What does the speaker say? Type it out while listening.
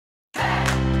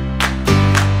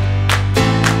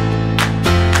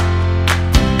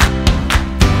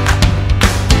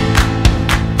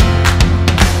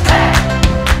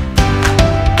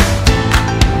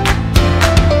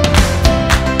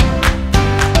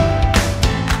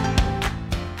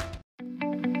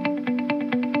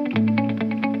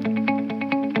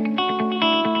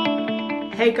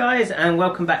Hey guys, and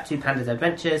welcome back to Panda's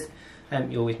Adventures.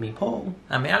 You're with me, Paul.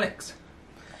 And me, Alex.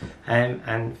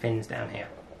 And Finn's down here.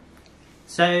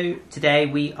 So today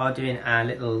we are doing our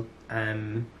little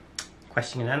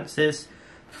question and answers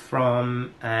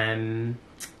from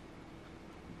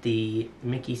the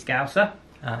Mickey Scouser.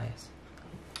 Ah,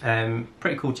 yes.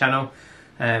 Pretty cool channel,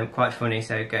 quite funny,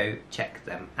 so go check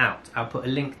them out. I'll put a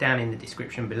link down in the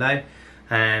description below.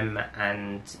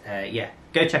 Yeah,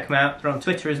 go check them out. They're on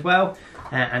Twitter as well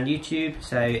and YouTube,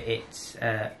 so it's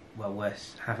well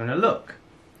worth having a look.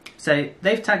 So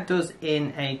they've tagged us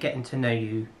in a getting to know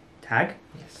you tag.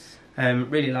 Yes.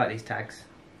 Really like these tags,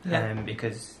 Yeah.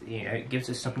 because it gives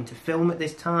us something to film at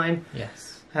this time.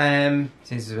 Yes.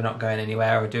 Since We're not going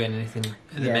anywhere or doing anything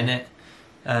at the minute.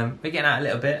 We're getting out a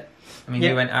little bit. I mean, Yeah.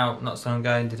 you went out not so long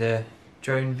ago and did a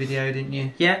drone video, didn't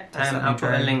you? Yeah, Test that I'll new put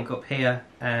a drone. link up here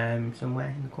somewhere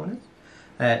in the corners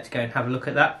to go and have a look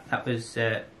at that.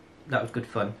 That was good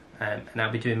fun, and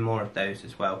I'll be doing more of those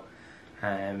as well.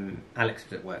 Alex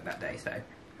was at work that day, so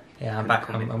Yeah, I'm back.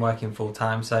 I'm working full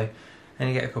time, so I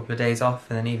only get a couple of days off,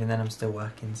 and then even then I'm still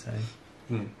working. So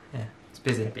yeah, it's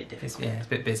busy. A bit difficult. It's a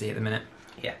bit busy at the minute.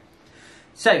 Yeah.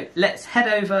 So let's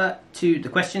head over to the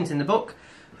questions in the book,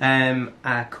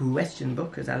 our question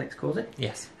book, as Alex calls it.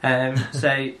 Yes.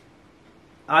 So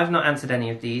I've not answered any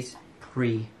of these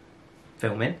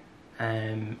pre-filming,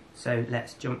 so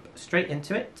let's jump straight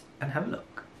into it and have a look.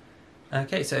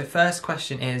 Okay, so first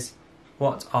question is,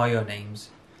 what are your names?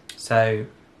 So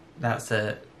that's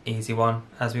a easy one,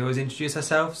 as we always introduce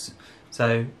ourselves.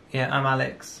 So yeah, I'm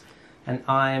Alex. And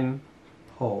I'm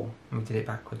Paul. And we did it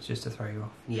backwards just to throw you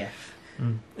off. Yes.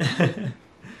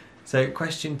 So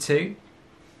question 2,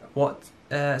 what?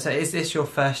 So is this your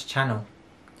first channel?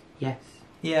 Yes.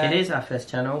 Yeah. It is our first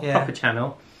channel, Yeah. proper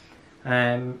channel.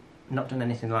 Not done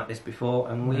anything like this before,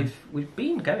 and we've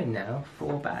been going now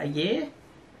for about a year.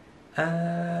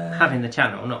 Having the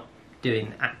channel, not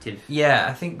doing active. Yeah,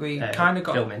 I think we kind of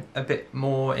got filming. a bit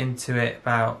more into it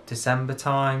about December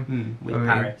time. With when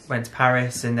Paris. We went to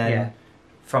Paris, and then Yeah.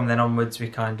 from then onwards we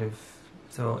kind of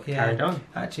thought, yeah. Carried on.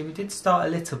 Actually, we did start a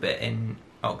little bit in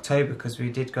October, because we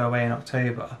did go away in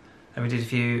October, and we did a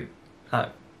few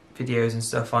videos and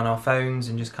stuff on our phones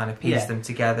and just kind of pieced them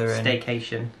together. And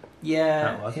Staycation. yeah,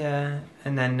 that was. yeah,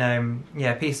 and then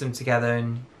pieced them together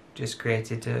and just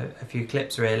created a few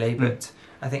clips really. But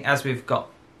I think as we've got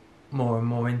more and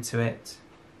more into it,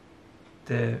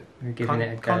 the We're giving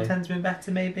it a go. content's been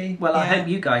better maybe. Well, yeah. I hope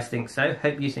you guys think so.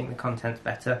 Hope you think the content's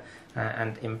better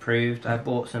and improved. I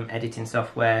bought some editing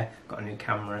software, got a new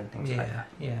camera and things like that.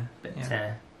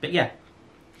 But yeah.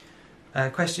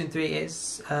 Question 3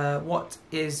 is, what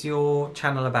is your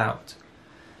channel about?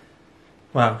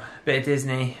 Well, a bit of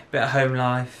Disney, a bit of home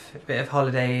life, a bit of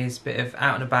holidays, a bit of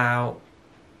out and about.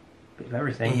 Bit of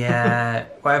everything. Yeah,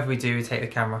 whatever we do, we take the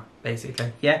camera,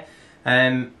 basically. Yeah.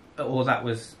 Or that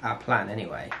was our plan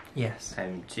anyway. Yes.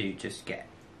 To just get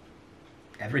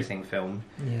everything filmed.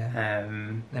 Yeah.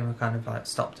 Then we kind of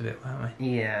stopped a bit, weren't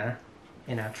we? Yeah.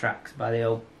 In our tracks by the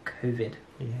old COVID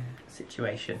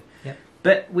situation. Yep.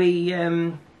 But we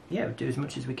do as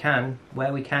much as we can,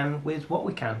 where we can, with what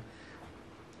we can.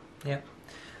 Yep.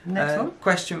 Next one.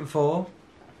 Question 4.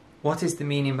 What is the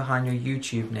meaning behind your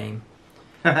YouTube name?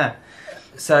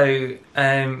 So,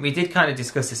 we did kind of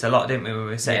discuss this a lot, didn't we, when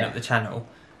we were setting up the channel?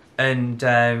 And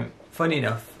funny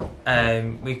enough,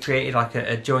 we created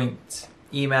a joint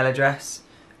email address,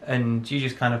 and you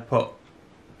just kind of put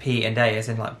P and A, as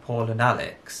in Paul and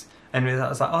Alex. And I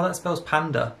was like, oh, that spells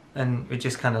panda. And we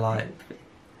just kind of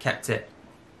kept it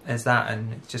as that,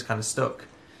 and it just kind of stuck.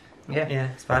 Yeah. Yeah,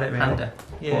 that's about it really. Panda.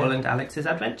 Yeah. Paul and Alex's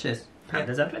Adventures.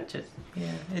 Panda's Adventures.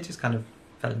 Yeah, it just kind of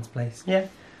fell into place. Yeah.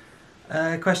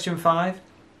 Question 5.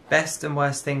 Best and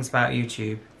worst things about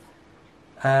YouTube.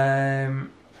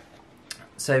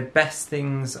 So best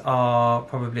things are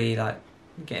probably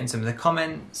getting some of the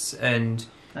comments and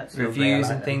reviews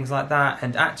and things like that,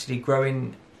 and actually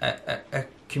growing a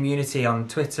community on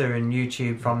Twitter and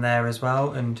YouTube from there as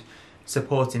well, and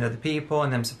supporting other people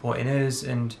and them supporting us,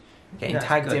 and getting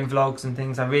tagged in vlogs and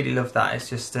things. I really love that. It's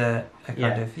just a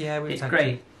kind of it's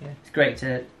great. It's great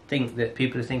to think that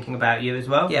people are thinking about you as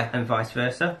well, and vice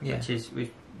versa, which is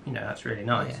that's really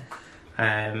nice.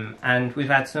 And we've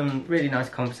had some really nice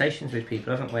conversations with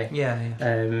people, haven't we?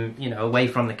 Away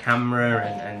from the camera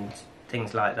and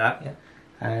things like that.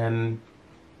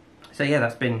 So yeah,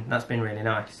 that's been really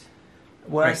nice.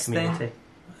 Worst thing?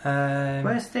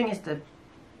 Worst thing is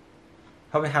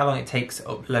probably how long it takes to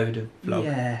upload a vlog.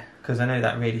 Yeah. Because I know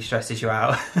that really stresses you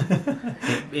out.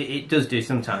 it does do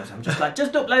sometimes. I'm just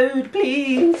just upload,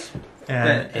 please.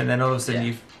 And then all of a sudden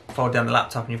you've fold down the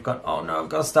laptop and you've gone, oh no, I've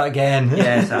got to start again.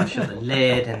 Yeah, so I shut the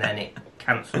lid and then it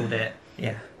cancelled it.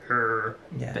 Yeah.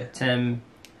 Yeah. But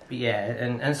yeah,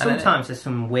 and sometimes there's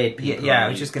some weird people. Yeah, I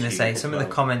was just going to say, some of the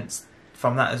comments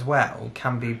from that as well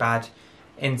can be bad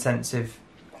in sense of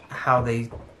how they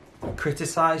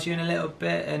criticise you in a little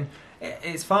bit, and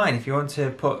it's fine if you want to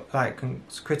put like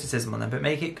criticism on them, but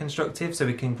make it constructive so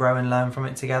we can grow and learn from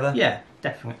it together. Yeah,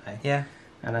 definitely. Yeah.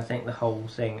 And I think the whole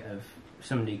thing of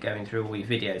somebody going through all your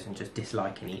videos and just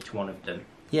disliking each one of them.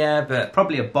 Yeah, but... It's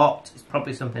probably a bot, it's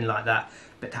probably something like that,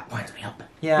 but that winds me up.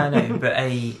 Yeah, I know, but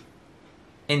a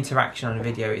interaction on a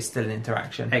video is still an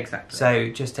interaction. Exactly. So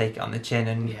just take it on the chin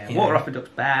and... Yeah, water off a duck's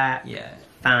back,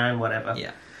 fan, whatever.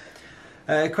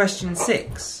 Yeah. Question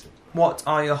 6. What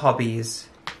are your hobbies?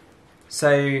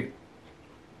 So,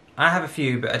 I have a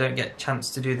few, but I don't get a chance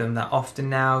to do them that often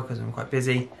now because I'm quite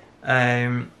busy.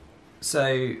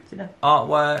 So,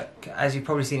 artwork, as you've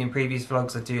probably seen in previous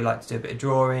vlogs, I do like to do a bit of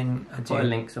drawing. I do a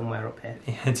link somewhere up here.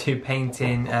 I do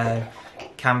painting,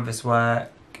 canvas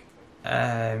work.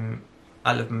 I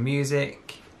love my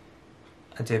music.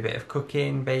 I do a bit of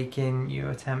cooking, baking. You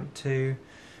attempt to.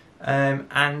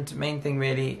 And main thing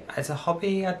really, as a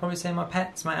hobby, I'd probably say my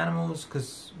pets, my animals,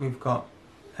 because we've got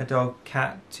a dog,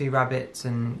 cat, 2 rabbits,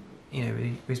 and you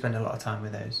know we spend a lot of time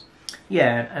with those.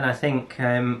 Yeah, and I think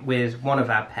with one of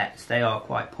our pets, they are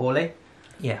quite poorly.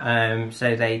 Yeah.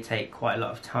 So they take quite a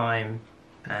lot of time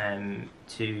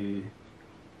to.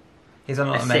 He's on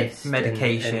a lot of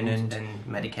medication and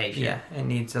medication. Yeah, it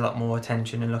needs a lot more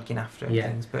attention and looking after and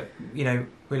things. But you know,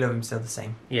 we love him still the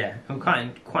same. Yeah, and we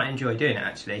quite enjoy doing it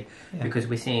actually because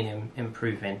we're seeing him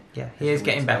improving. Yeah, he is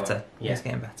getting better. He is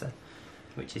getting better,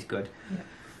 which is good. Yeah.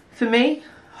 For me,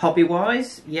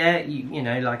 hobby-wise, you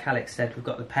know, like Alex said, we've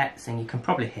got the pets, and you can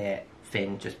probably hear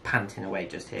Finn just panting away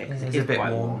just here because it is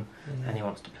quite warm and he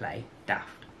wants to play.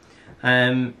 Daft.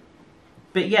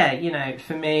 But yeah, you know,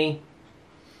 for me,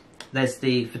 there's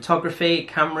the photography,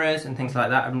 cameras and things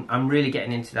like that. I'm really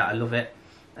getting into that. I love it.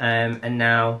 And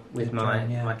now with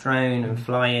my drone and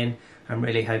flying, I'm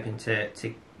really hoping to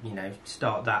you know,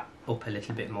 start that up a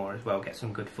little bit more as well, get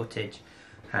some good footage.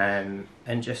 And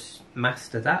just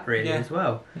master that really as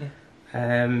well. Yeah.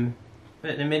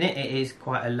 At the minute it is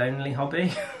quite a lonely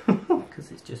hobby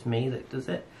because it's just me that does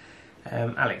it.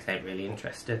 Alex ain't really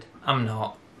interested. I'm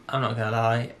not gonna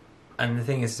lie. And the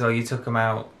thing is, so you took him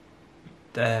out.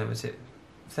 Was it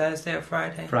Thursday or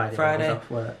Friday? Friday. I was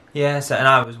off work. Yeah. So and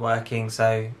I was working,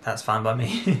 so that's fine by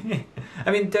me.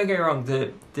 I mean, don't get me wrong.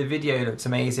 The video looks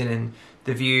amazing, and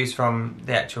the views from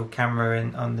the actual camera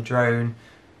and on the drone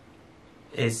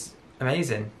is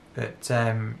amazing, but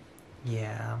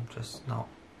yeah, I'm just not.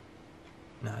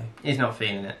 No, he's not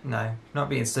feeling it. No, not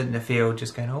being stood in the field,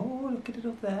 just going, oh, look at it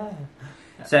up there.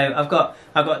 So I've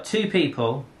got 2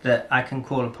 people that I can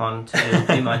call upon to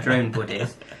be my drone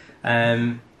buddies.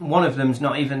 One of them's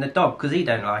not even the dog because he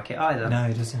don't like it either. No,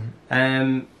 he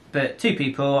doesn't. But 2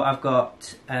 people, I've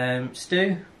got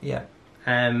Stu. Yeah.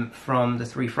 From the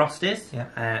 3 Frosties. Yeah.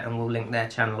 And we'll link their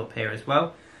channel up here as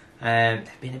well. They've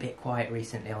been a bit quiet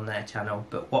recently on their channel,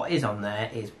 but what is on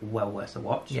there is well worth a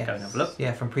watch. Yes. Go and have a look.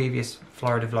 Yeah, from previous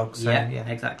Florida vlogs. So, yeah,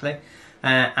 exactly.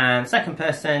 And second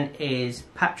person is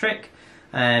Patrick.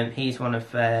 He's one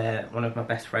of my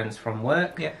best friends from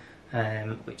work. Yeah.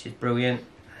 Which is brilliant.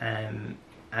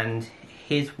 And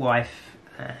his wife,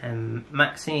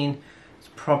 Maxine,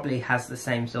 probably has the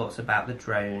same thoughts about the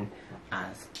drone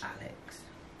as Alex.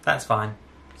 That's fine.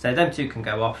 So them 2 can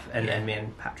go off, and then me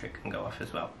and Patrick can go off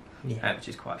as well, which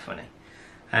is quite funny.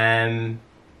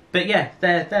 But yeah,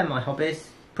 they're my hobbies.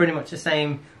 Pretty much the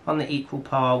same, on the equal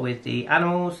par with the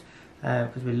animals,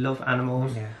 because we love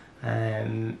animals.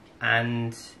 Yeah.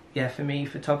 And yeah, for me,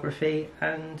 photography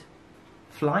and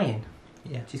flying,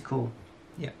 which is cool.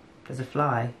 Yeah. There's a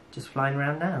fly just flying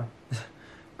around now.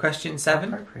 Question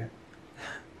 7. Appropriate.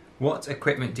 What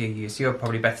equipment do you use? You're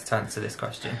probably better to answer this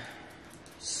question.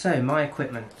 So, my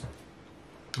equipment.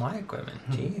 My equipment?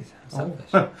 Jeez,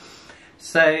 selfish.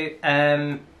 So,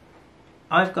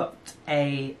 I've got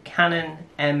a Canon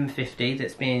M50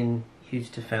 that's being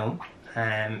used to film,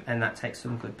 and that takes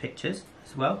some good pictures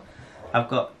as well. I've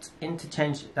got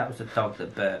that was a dog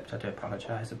that burped, I do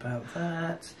apologise about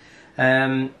that.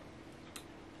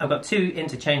 I've got 2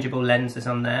 interchangeable lenses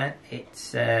on there.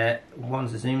 It's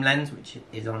one's a zoom lens, which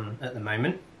is on at the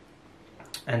moment.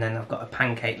 And then I've got a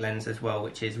pancake lens as well,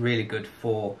 which is really good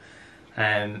for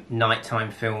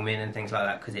nighttime filming and things like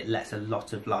that because it lets a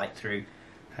lot of light through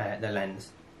the lens.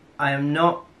 I am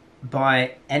not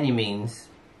by any means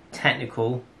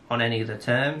technical on any of the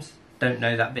terms. Don't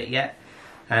know that bit yet.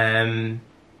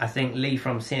 I think Lee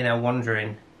from CNL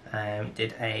Wandering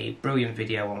did a brilliant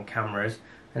video on cameras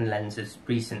and lenses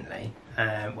recently,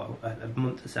 a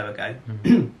month or so ago,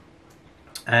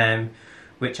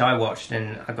 which I watched,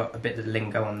 and I got a bit of the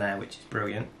lingo on there, which is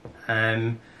brilliant.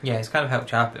 It's kind of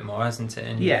helped you out a bit more, hasn't it?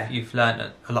 And you've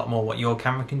learned a lot more what your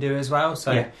camera can do as well,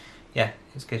 so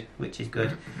it's good. Which is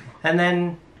good. And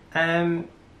then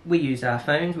we use our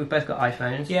phones. We've both got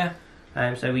iPhones. Yeah.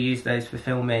 So we use those for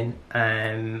filming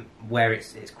where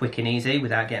it's quick and easy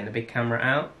without getting the big camera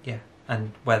out. Yeah,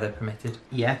 and weather permitted.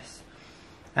 Yes.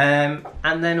 And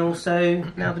then also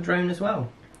now the drone as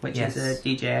well, which is a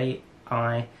DJI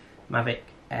Mavic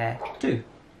Air 2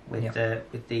 with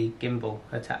the gimbal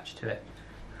attached to it.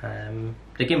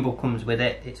 The gimbal comes with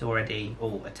it, it's already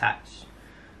all attached,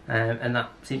 and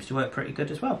that seems to work pretty good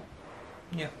as well.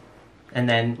 Yeah. And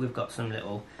then we've got some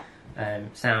little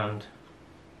sound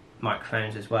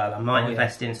microphones as well. I might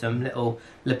invest in some little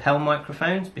lapel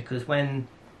microphones, because when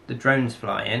the drone's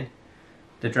flying,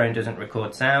 the drone doesn't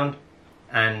record sound,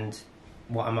 and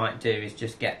what I might do is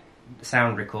just get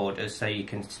sound recorders so you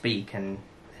can speak and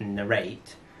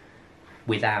narrate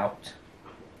without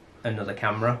another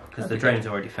camera, because the drone's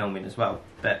already filming as well,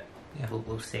 but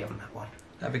we'll see on that one.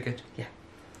 That'd be good.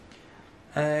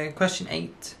 Yeah. Question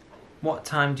 8. What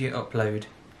time do you upload?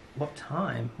 What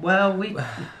time? Well,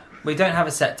 we don't have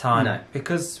a set time. No.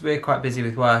 Because we're quite busy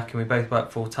with work and we both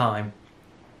work full time.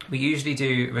 We usually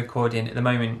do recording at the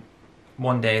moment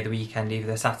one day of the weekend, either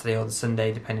the Saturday or the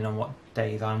Sunday, depending on what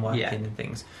days I'm working and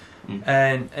things.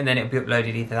 And then it'll be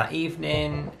uploaded either that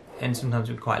evening, and sometimes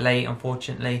it'll be quite late,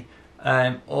 unfortunately,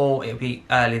 or it'll be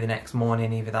early the next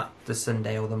morning, either the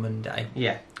Sunday or the Monday.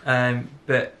 Yeah.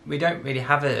 But we don't really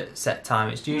have a set time.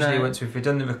 It's usually once we've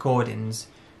done the recordings,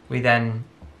 we then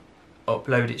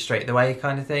upload it straight away,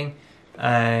 kind of thing.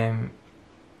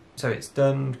 So it's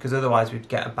done, because otherwise we'd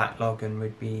get a backlog and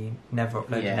we'd be never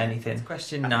uploading anything.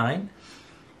 Question 9.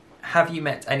 Have you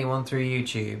met anyone through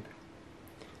YouTube?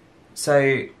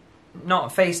 So,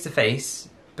 not face to face,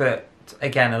 but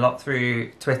again, a lot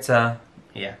through Twitter,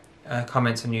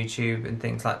 comments on YouTube and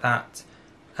things like that.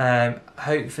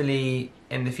 Hopefully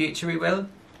in the future we will,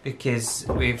 because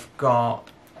we've got,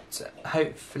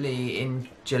 hopefully in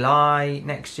July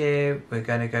next year, we're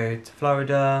going to go to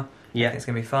Florida. Yeah, it's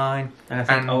going to be fine. And I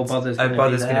think Old Bother's going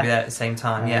to be there at the same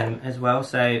time, as well.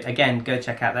 So again, go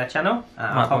check out their channel.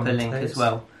 I'll pop a link as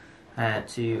well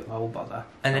to Old Bother.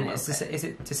 And then is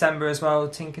it December as well?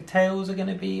 Tinker Tales are going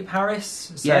to be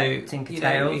Paris. So Tinker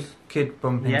Tales. We could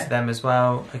bump into them as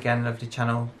well. Again, lovely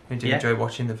channel. We do enjoy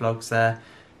watching the vlogs there.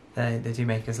 They do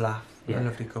make us laugh. A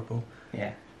lovely couple.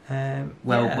 Yeah.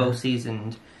 Well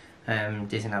seasoned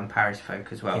Disneyland Paris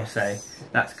folk as well. Yes. So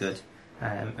that's good.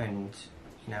 And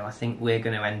I think we're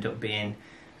going to end up being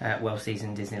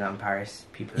well-seasoned Disneyland Paris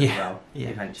people as well. Yeah,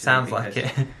 eventually. Sounds like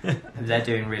it. They're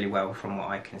doing really well from what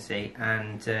I can see,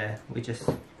 and we just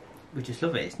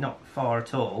love it. It's not far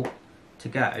at all to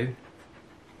go.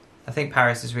 I think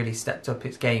Paris has really stepped up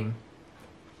its game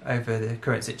over the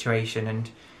current situation, and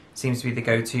seems to be the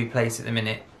go-to place at the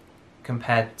minute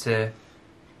compared to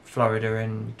Florida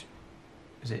and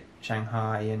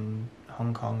Shanghai and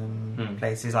Hong Kong and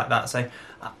places like that. So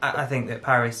I think that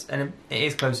Paris, and it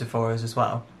is closer for us as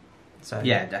well. So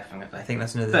yeah, definitely. I think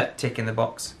that's another tick in the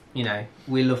box.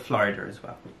 We love Florida as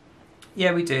well.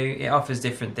 Yeah, we do. It offers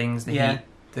different things: the heat,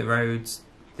 the roads,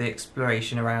 the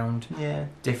exploration around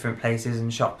different places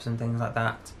and shops and things like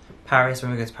that. Paris,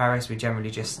 when we go to Paris, we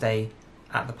generally just stay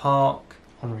at the park.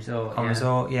 On resort,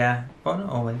 Well, not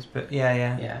always, but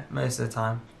most of the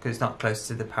time, because it's not close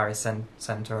to the Paris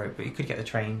centre, but you could get the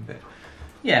train. But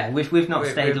we've not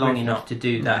stayed long enough to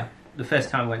do that. The first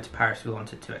time we went to Paris, we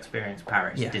wanted to experience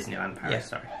Paris, Disneyland Paris,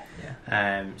 sorry.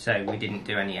 Yeah. So we didn't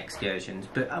do any excursions,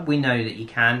 but we know that you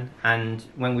can, and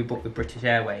when we book with British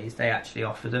Airways, they actually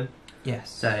offer them.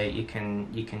 Yes. So you can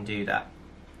do that.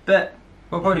 But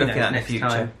we're probably looking at in the future.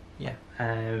 Time. Yeah.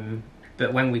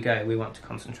 But when we go, we want to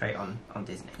concentrate on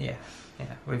Disney. Yeah,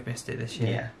 we've missed it this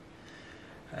year.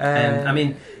 Yeah. I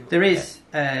mean, there is,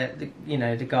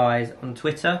 the guys on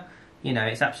Twitter.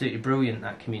 It's absolutely brilliant,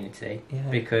 that community,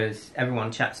 because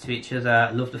everyone chats to each other.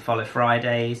 I love the Follow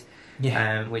Fridays,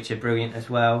 which are brilliant as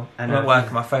well. And at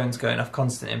work, my phone's going off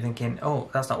constantly. I'm thinking, oh,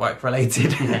 that's not work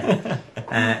related.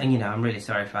 And I'm really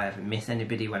sorry if I ever miss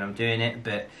anybody when I'm doing it,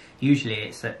 but usually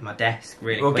it's at my desk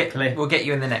quickly. We'll get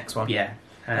you in the next one. Yeah.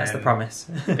 That's the promise.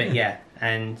 But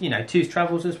and Two's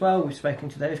Travels as well. We've spoken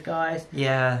to those guys.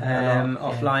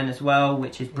 Offline as well,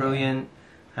 which is brilliant.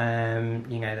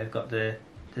 They've got the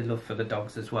love for the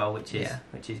dogs as well, which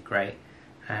is great.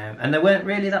 And they weren't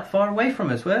really that far away from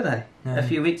us, were they? No. A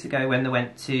few weeks ago when they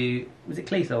went to, was it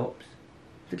Cleethorpes?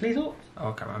 The Cleethorpes? Oh,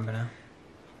 I can't remember now.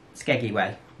 Skeggy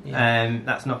way. Yeah.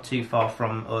 That's not too far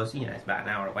from us. You know, it's about an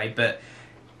hour away. But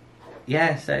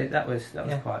yeah, so that was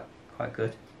quite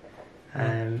good.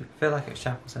 I feel like it was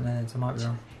Shackleton and then I might be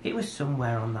wrong. It was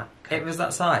somewhere on that coast. It was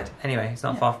that side. Anyway, it's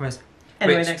not far from us.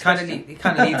 Anyway, which kind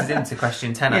of leads us into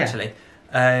question 10 actually.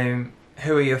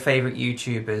 Who are your favourite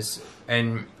YouTubers?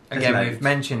 And again, we've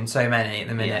mentioned so many at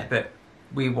the minute, but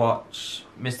we watch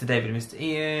Mr. David and Mr.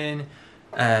 Ian,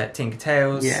 Tinker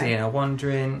Tales, Sienna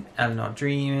Wandering, Eleanor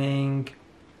Dreaming,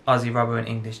 Ozzy Robbo and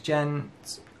English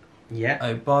Gent,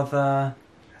 Oh Bother.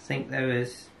 I think there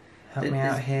was... Help me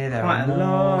out here, there quite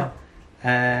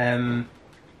are more.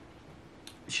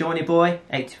 Shawnee Boy,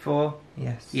 84.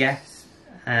 Yes.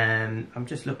 I'm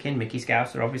just looking, Mickey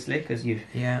Scouser obviously, because you've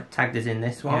tagged us in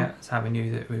this one. Yeah, that's how we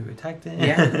knew that we were tagged in.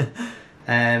 Yeah.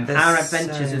 Our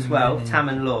Adventures so as well, many. Tam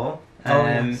and Law.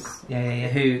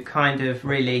 Who kind of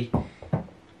really...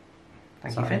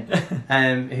 Thank you,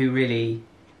 Finn. Who really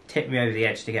tipped me over the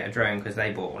edge to get a drone because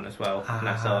they bought one as well. And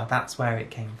I thought, that's where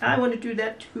it came from. I want to do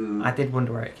that too. I did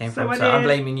wonder where it came from, so I'm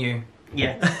blaming you.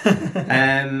 Yeah.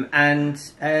 And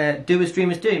Do As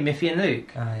Dreamers Do, Miffy and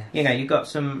Luke. Oh, yes. You know, you've got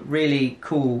some really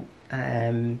cool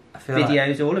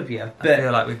videos, all of you. But I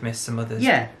feel like we've missed some others.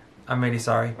 Yeah. I'm really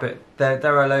sorry, but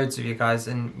there are loads of you guys,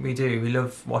 and we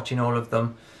love watching all of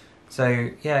them.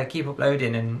 So yeah, keep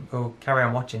uploading, and we'll carry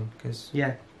on watching because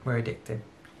we're addicted.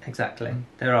 Exactly.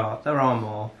 There are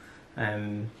more,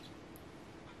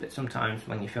 but sometimes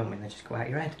when you're filming, they just go out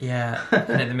your head. Yeah,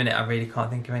 and at the minute, I really can't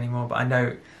think of any more. But I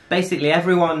know basically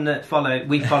everyone that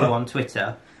we follow on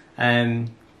Twitter.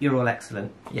 You're all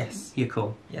excellent. Yes, you're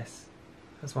cool. Yes,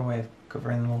 that's one way of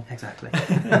covering them all. Exactly.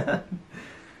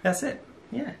 That's it.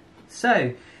 Yeah.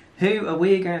 So, who are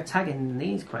we going to tag in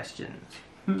these questions?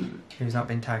 Who's not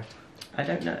been tagged? I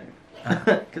don't know.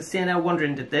 Because CNL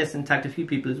Wandering did this and tagged a few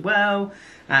people as well.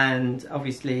 And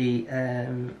obviously,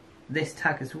 this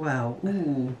tag as well.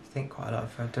 Ooh. I think quite a lot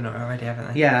have done it already,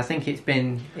 haven't they? Yeah, I think it's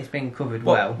been covered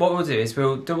well. What we'll do is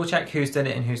we'll double check who's done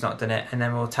it and who's not done it. And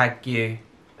then we'll tag you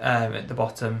at the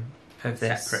bottom of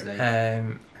this.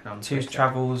 Separately. Two's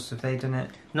Travels, have they done it?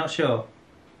 Not sure.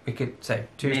 We could say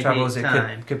Two's Travels, it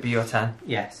could be your 10.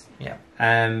 Yes. Yeah.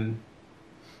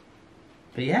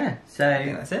 But yeah, so I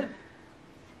think that's it.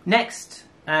 Next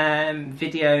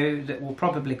video that will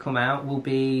probably come out will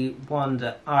be one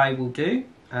that I will do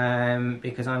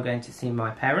because I'm going to see my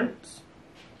parents.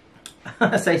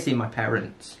 I say see my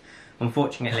parents.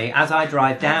 Unfortunately, as I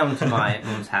drive down to my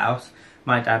mum's house,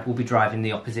 my dad will be driving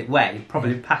the opposite way,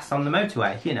 probably past on the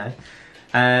motorway, you know.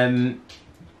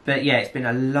 But yeah, it's been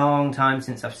a long time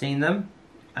since I've seen them.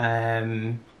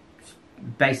 It's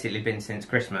basically been since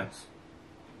Christmas,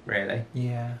 really.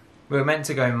 Yeah. We were meant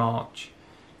to go in March,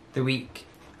 the week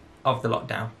of the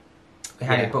lockdown. We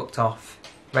had it booked off,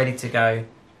 ready to go,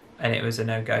 and it was a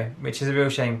no-go, which is a real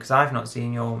shame because I've not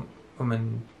seen your mum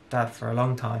and dad for a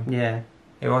long time. Yeah.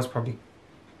 It was probably,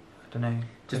 I don't know,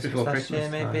 just before Christmas year,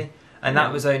 maybe. And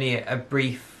that was only a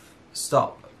brief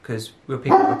stop because we were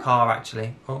picking up a car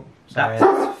actually. Oh, sorry,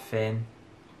 that's Finn.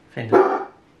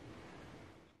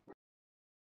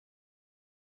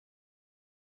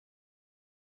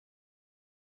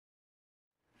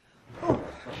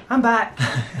 I'm back.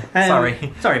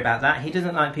 Sorry about that. He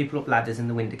doesn't like people up ladders and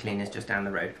the window cleaners just down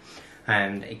the road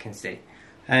that he can see.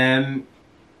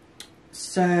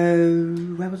 So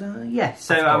where was I? Yeah,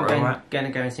 so I'm going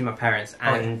to go and see my parents,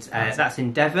 and that's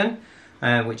in Devon,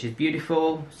 which is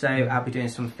beautiful. So I'll be doing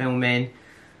some filming.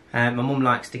 My mum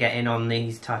likes to get in on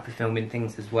these type of filming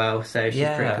things as well, so she's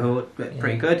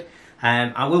pretty good.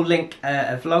 I will link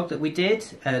a vlog that we did,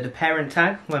 the parent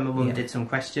tag, where my mum did some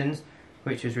questions,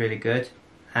 which was really good.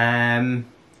 So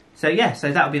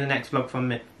that'll be the next vlog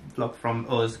from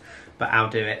us, but I'll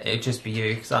do it. It'll just be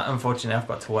you, because unfortunately I've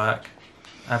got to work.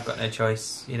 I've got no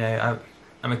choice. You know,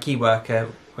 I'm a key worker.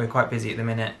 We're quite busy at the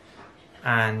minute,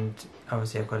 and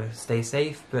obviously I've got to stay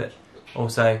safe, but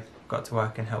also got to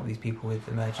work and help these people with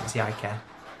emergency eye care.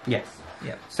 Yes.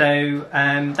 Yeah. So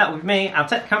that would be me. I'll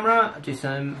take the camera, do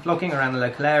some vlogging around the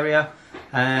local area.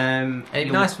 It'd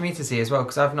be nice for me to see as well,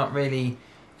 because I've not really,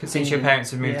 since your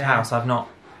parents have moved house, I've not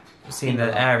seen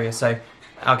the area, so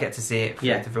I'll get to see it for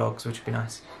the vlogs, which would be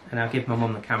nice. And I'll give my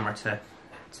mum the camera to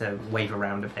wave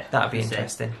around a bit. That'd be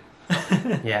interesting.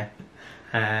 Yeah.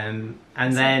 And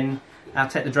then I'll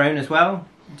take the drone as well,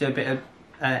 do a bit of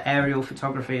aerial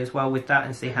photography as well with that,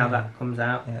 and see how that comes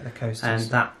out. Yeah, the coast. And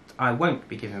that I won't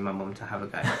be giving my mum to have a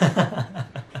go.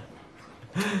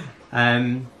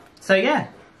 So yeah,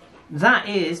 that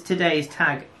is today's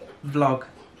tag vlog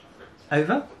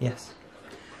over. Yes.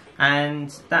 And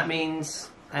that means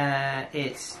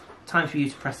it's time for you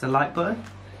to press the like button,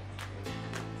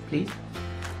 please.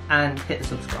 and hit the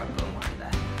subscribe button while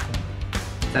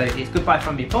you're there. So it's goodbye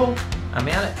from me, Paul. I'm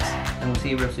me, Alex. And we'll see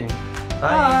you real soon.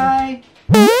 Bye.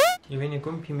 Bye. You're in a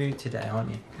grumpy mood today,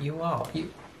 aren't you? You are.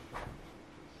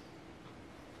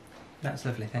 That's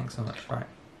lovely, thanks so much. Right.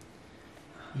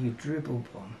 You dribble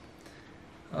bum.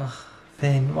 Ugh,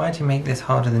 Finn, why do you make this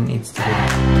harder than it needs to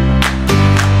be?